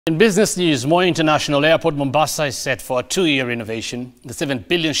In business news, Moi International Airport Mombasa is set for a 2-year renovation. The 7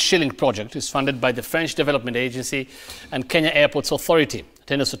 billion shilling project is funded by the French Development Agency and Kenya Airports Authority.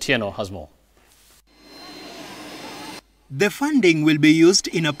 Dennis Otieno has more. The funding will be used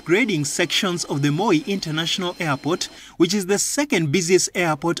in upgrading sections of the Moi International Airport, which is the second busiest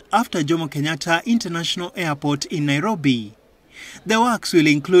airport after Jomo Kenyatta International Airport in Nairobi. The works will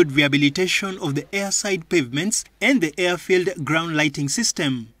include rehabilitation of the airside pavements and the airfield ground lighting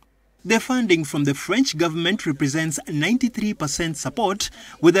system. The funding from the French government represents 93% support,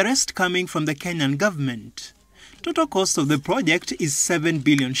 with the rest coming from the Kenyan government. Total cost of the project is 7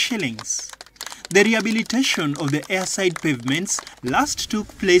 billion shillings. The rehabilitation of the airside pavements last took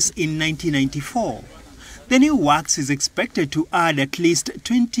place in 1994. The new works is expected to add at least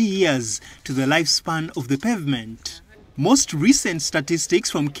 20 years to the lifespan of the pavement. Most recent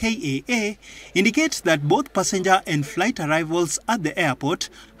statistics from KAA indicate that both passenger and flight arrivals at the airport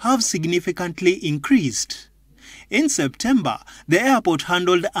have significantly increased. In September, the airport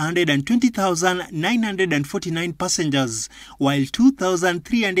handled 120,949 passengers, while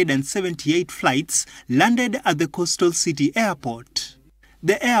 2,378 flights landed at the coastal city airport.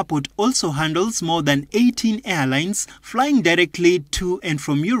 The airport also handles more than 18 airlines flying directly to and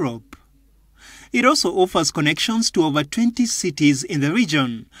from Europe. It also offers connections to over 20 cities in the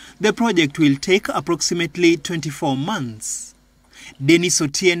region. The project will take approximately 24 months. Dennis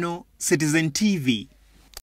Otieno, Citizen TV.